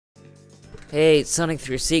Hey, it's Sonic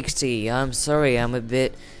 360. I'm sorry, I'm a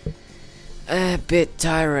bit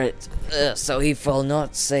tired. So if I'll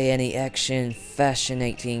not say any action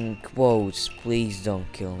fascinating quotes, please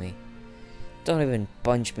don't kill me. Don't even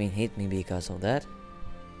punch me and hit me because of that.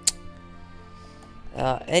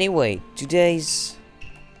 Anyway, today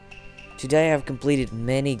I've completed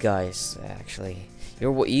many guys. Actually,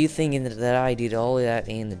 you thinking that I did all that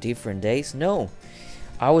in the different days? No,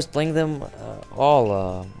 I was playing them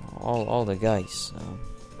all the guys.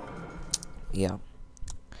 Yeah,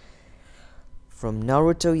 from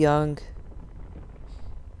Naruto young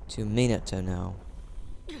to Minato now.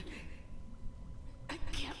 I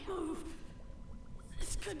can't move.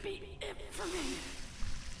 This could be it for me.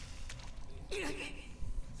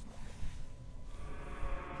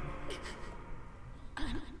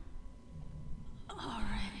 I'm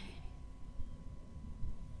already.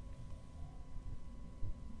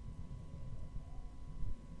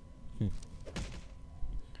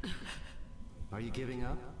 Are you giving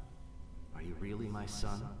up? Are you really my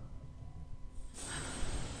son?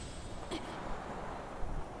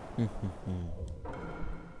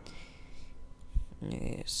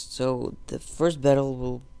 Yes, so the first battle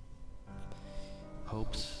will...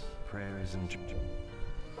 Hopes, prayers, and...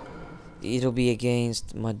 It'll be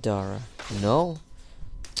against Madara. No?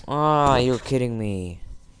 Ah, you're kidding me.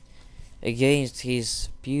 Against his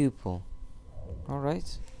pupil.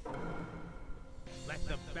 Alright. Let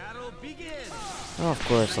the battle begin! Oh, of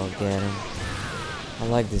course I'll get him. I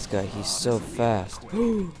like this guy, he's so fast.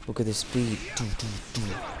 Look at the speed.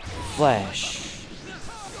 Flash.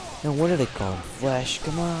 No, what do they call him? Flash,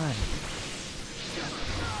 come on.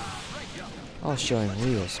 I'll show him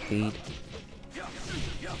real speed.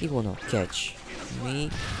 He will not catch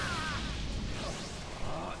me.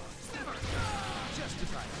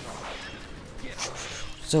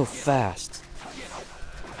 So fast.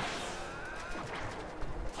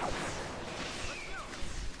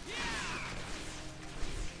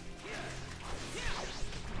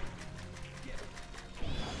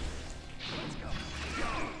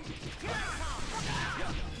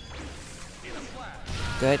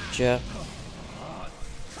 Gotcha.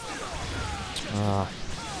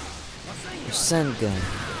 Sand gun.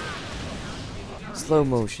 Slow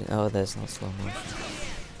motion. Oh, that's not slow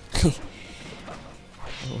motion.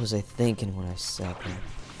 What was I thinking when I said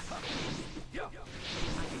that?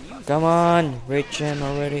 Come on, reach him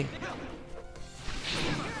already.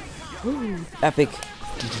 Woo, epic.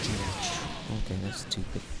 Okay, that's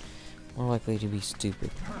stupid. More likely to be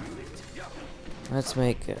stupid. Let's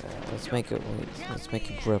make a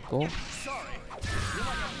grapple.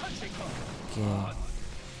 Okay.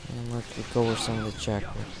 And let's recover some of the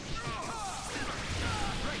chakra.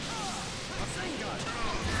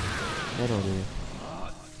 That'll do.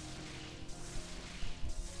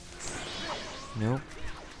 Nope.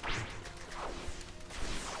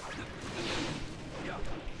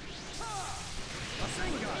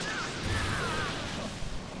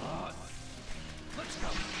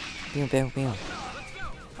 Pew, pew, pew.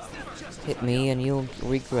 Hit me and you'll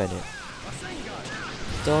regret it.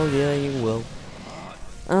 Oh yeah, you will.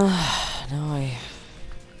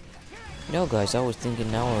 No, guys, I was thinking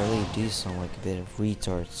now I really do sound like a bit of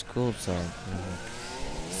retard school time.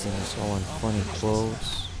 Seeing us all in funny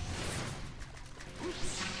clothes.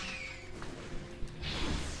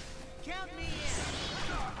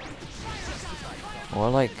 Oh, I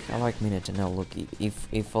like Minato now. Look,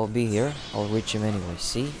 if I'll be here, I'll reach him anyway.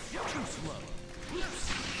 See?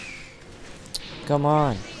 Come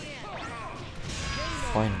on.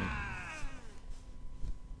 Finally.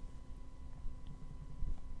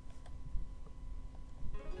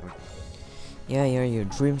 Yeah, your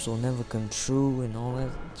dreams will never come true and all that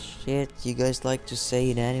shit you guys like to say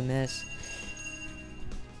in animes.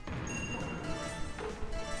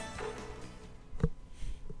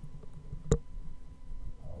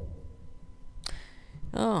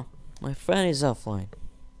 Oh, my friend is offline.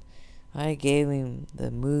 I gave him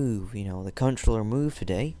the move, you know, the controller move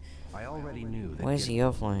today. I already knew that. Why is he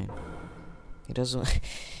offline? He doesn't.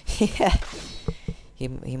 Yeah.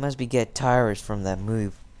 He must be get tired from that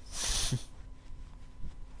move.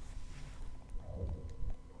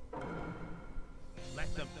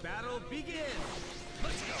 Let the battle begin.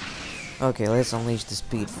 Let's go. Okay, let's unleash the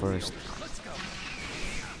speed first.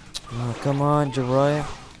 Oh, come on, Jiraiya.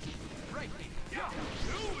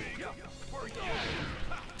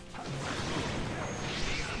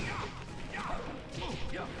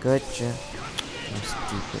 Gotcha. I'm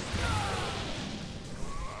stupid.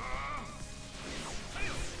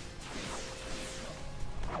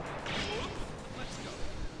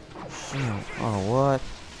 Oh, what?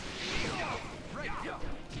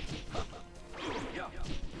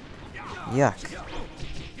 Yuck.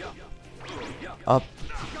 Up.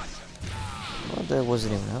 Well, that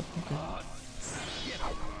wasn't even up. Okay.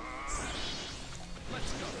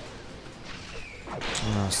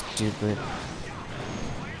 Oh, stupid.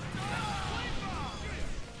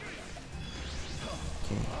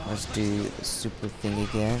 Okay, let's do the super thing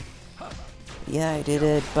again. Yeah, I did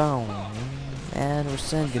it. Boom. And we're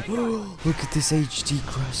sending. Look at this HD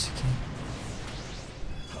cross again.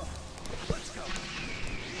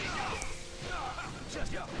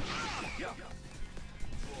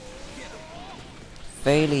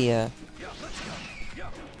 Failure.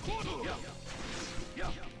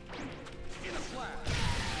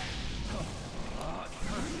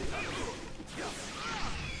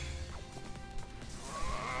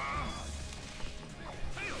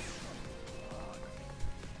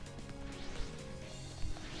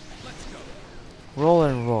 Roll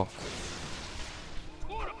and rock.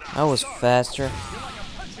 That was faster.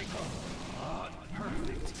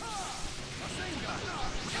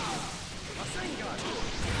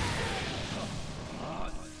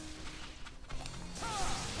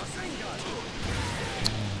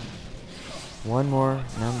 One more,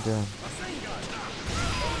 and I'm done.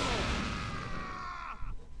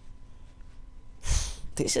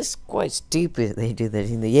 This is quite stupid. They do that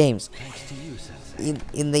in the games. Thanks to you, Sensei.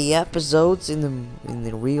 In the episodes, in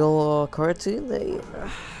the real cartoon, they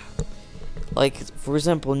like, for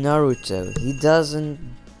example, Naruto. He doesn't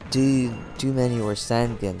do too many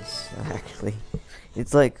Rasengan's. Actually,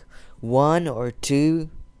 it's like 1 or 2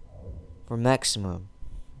 for maximum,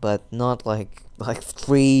 but not like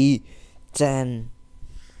 3, 10.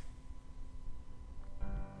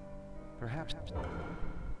 Perhaps.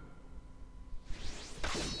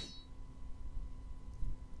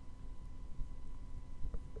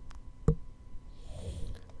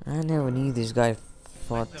 I never knew this guy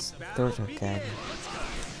fought third Hokage.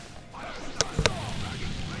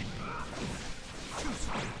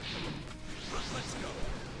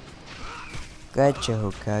 Gotcha,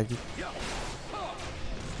 Hokage.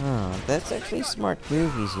 Oh, that's actually a smart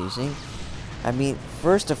move he's using. I mean,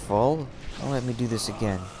 first of all, let me do this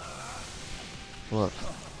again. Look.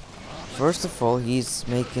 First of all, he's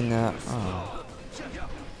making a...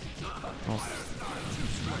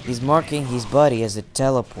 he's marking his body as a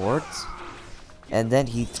teleport, and then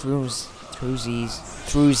he throws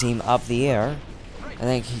him up the air, and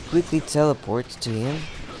then he quickly teleports to him,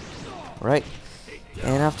 right?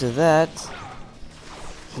 And after that,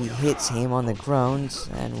 he hits him on the ground,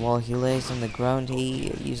 and while he lays on the ground,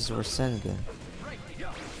 he uses Rasengan.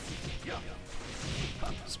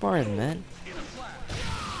 Smart man.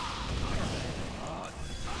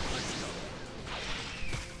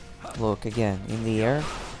 Look again, in the air,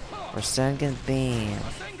 Rasengan, bam.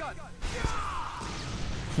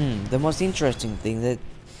 The most interesting thing that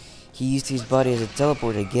he used his body as a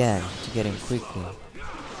teleport again to get him quickly.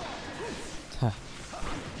 Huh.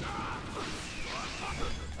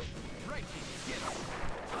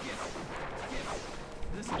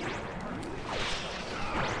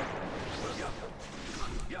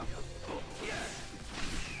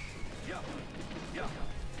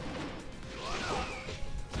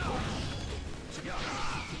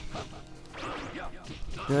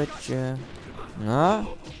 Gotcha.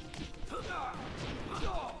 No?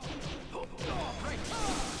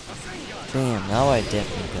 Damn, now I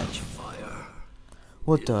definitely got you.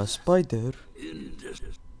 What the spider?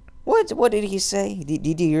 What did he say?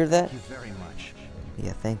 Did you hear that? Thank you very much.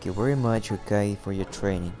 Yeah, thank you very much, Hokage, for your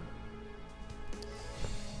training.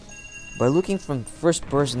 By looking from first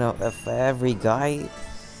person of every guy,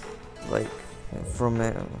 like from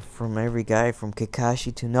every guy from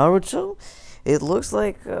Kakashi to Naruto, it looks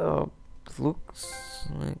like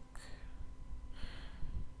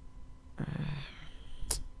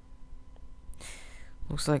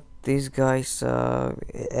looks like these guys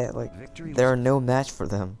like Victory there are no match for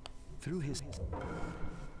them. Through his.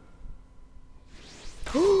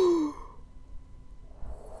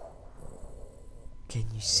 Can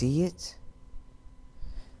you see it?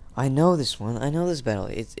 I know this one. I know this battle.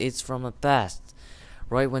 It's from the past,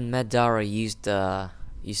 right when Madara used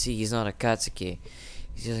you see, he's not a Katsuki.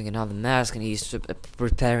 He's using another mask, and he's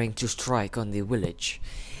preparing to strike on the village.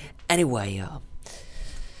 Anyway,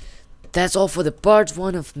 that's all for the part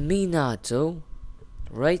 1 of Minato,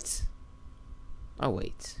 right? Oh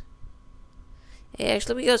wait. Hey,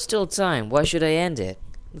 actually, we got still time. Why should I end it?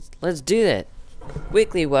 Let's do that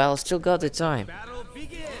quickly while I still got the time.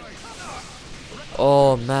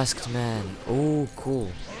 Oh, masked man. Oh,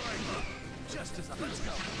 cool.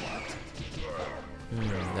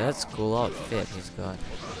 That's a cool outfit he's got.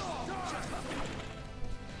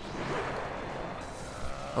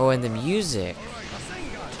 Oh, and the music.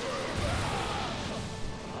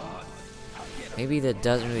 Maybe that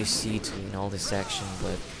doesn't really see to in all this action,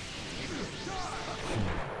 but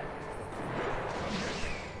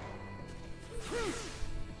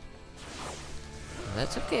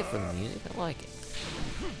that's okay for the music. I like it.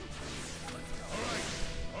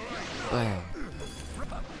 Bam.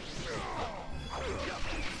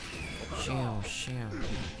 Shoo, shoo.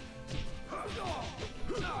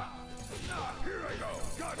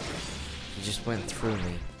 He just went through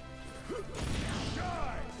me.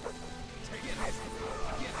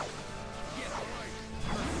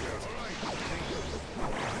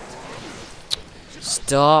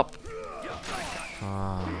 Stop.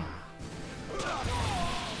 Ah.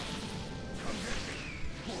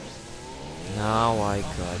 Now I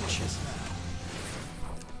gotcha.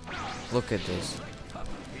 Look at this.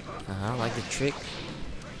 Like the trick.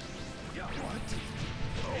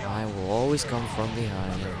 I will always come from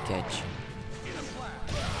behind and catch you.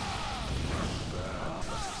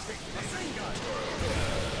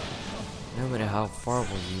 No matter how far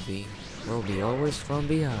will you be, we'll be always from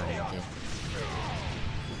behind.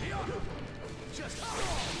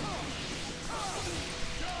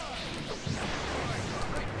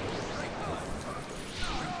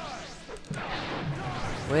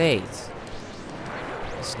 Wait.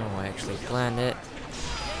 No, I actually planned it.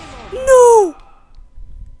 No!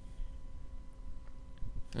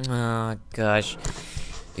 Oh gosh.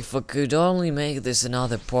 If I could only make this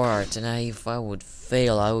another part, and if I would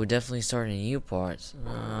fail, I would definitely start a new part.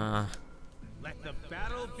 Let the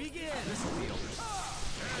battle begin.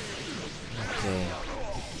 Okay.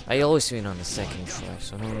 I always win on the second try,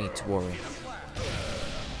 so no need to worry.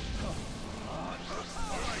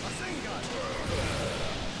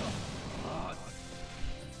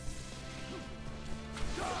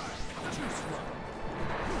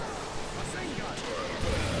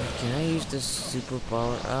 Can I use this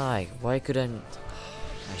superpower? Why could I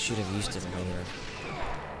should have used it later.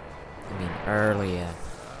 I mean, earlier.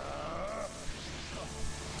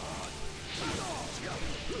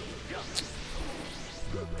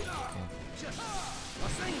 Okay.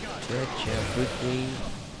 Gotcha, quickly.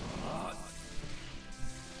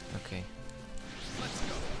 Okay.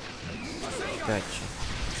 Gotcha.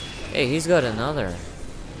 Hey, he's got another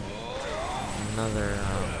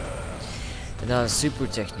super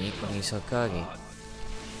technique when he's Hokage.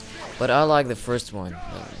 But I like the first one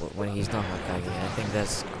when he's not Hokage. I think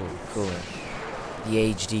that's cooler.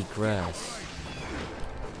 The HD grass.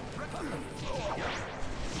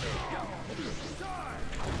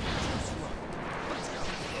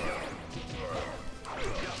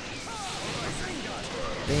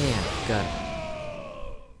 Bam, got it.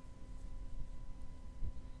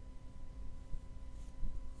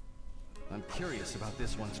 I'm curious about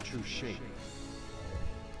this one's true shape.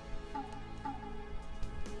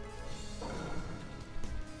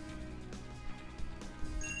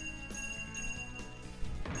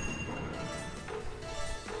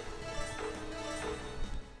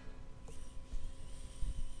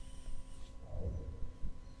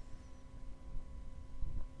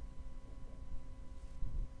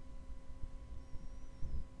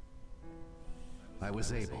 I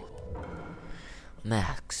was able.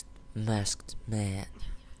 Masked man.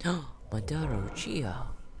 Madara Uchiha.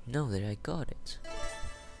 Know that I got it.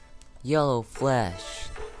 Yellow Flash.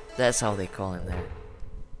 That's how they call him there.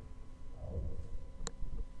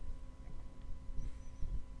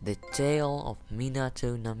 The tale of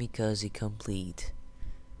Minato Namikaze complete.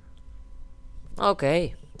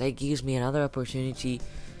 Okay, that gives me another opportunity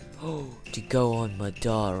to go on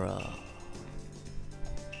Madara.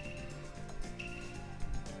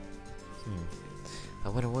 I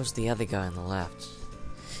wonder what's the other guy on the left.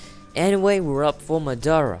 Anyway, we're up for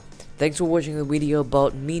Madara. Thanks for watching the video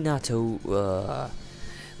about Minato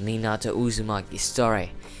Uzumaki's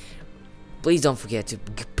story. Please don't forget to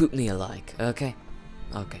put me a like, okay?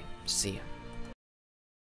 Okay, see ya.